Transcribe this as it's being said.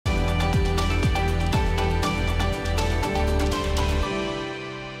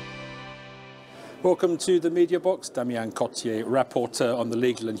Welcome to the MediaBox. Damien Cottier, rapporteur on the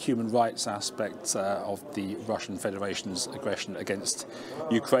legal and human rights aspects of the Russian Federation's aggression against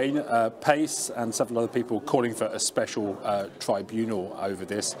Ukraine. Pace and several other people calling for a special tribunal over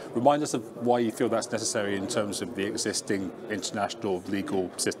this. Remind us of why you feel that's necessary in terms of the existing international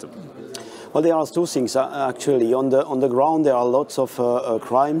legal system. Well, there are two things actually. On the ground, there are lots of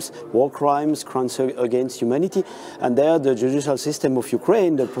crimes, war crimes, crimes against humanity, and there the judicial system of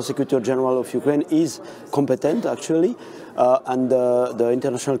Ukraine, the prosecutor general of Ukraine, is competent actually, and the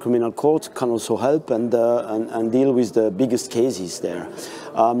International Criminal Court can also help and deal with the biggest cases there.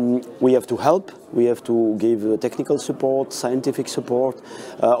 We have to help. We have to give technical support, scientific support,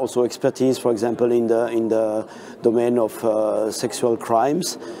 also expertise, for example, in the domain of sexual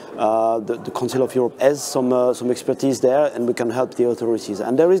crimes. The Council of Europe has some expertise there, and we can help the authorities.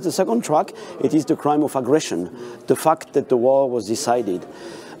 And there is the second track. It is the crime of aggression, the fact that the war was decided.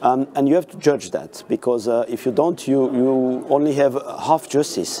 And you have to judge that, because if you don't, you only have half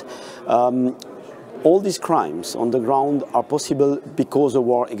justice. All these crimes on the ground are possible because a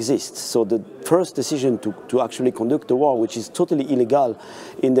war exists. So the first decision to actually conduct the war, which is totally illegal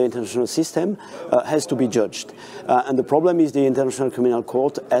in the international system, has to be judged. And the problem is the International Criminal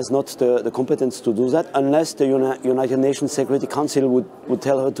Court has not the competence to do that unless the United Nations Security Council would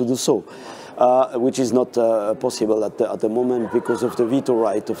tell her to do so. Which is not possible at the moment because of the veto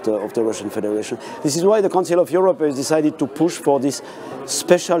right of the Russian Federation. This is why the Council of Europe has decided to push for this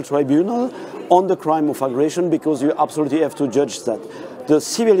special tribunal on the crime of aggression, because you absolutely have to judge that. The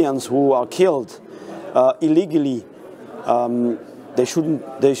civilians who are killed illegally, they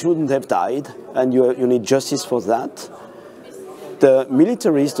shouldn't have died, and you need justice for that. The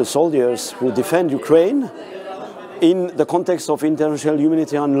militaries, the soldiers who defend Ukraine, in the context of international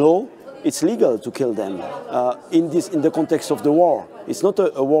humanitarian law, it's legal to kill them in the context of the war. It's not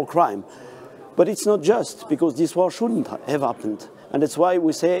a war crime. But it's not just, because this war shouldn't have happened. And that's why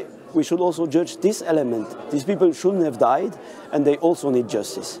we say we should also judge this element. These people shouldn't have died, and they also need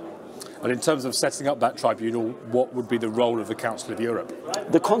justice. And in terms of setting up that tribunal, what would be the role of the Council of Europe?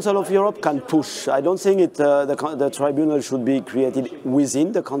 The Council of Europe can push. I don't think the tribunal should be created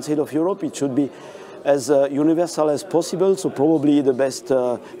within the Council of Europe. It should be as universal as possible, so probably the best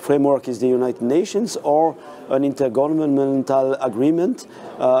framework is the United Nations or an intergovernmental agreement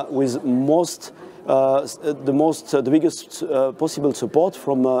with the biggest possible support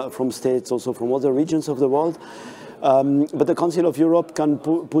from states, also from other regions of the world. But the Council of Europe can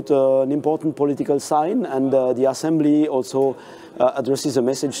put an important political sign, and the Assembly also addresses a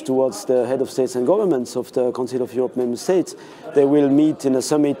message towards the head of states and governments of the Council of Europe member states. They will meet in a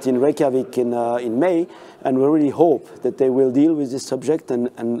summit in Reykjavik in May, and we really hope that they will deal with this subject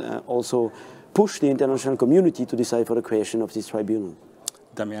and also push the international community to decide for the creation of this tribunal.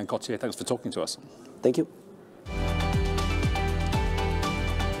 Damien Cottier, thanks for talking to us. Thank you.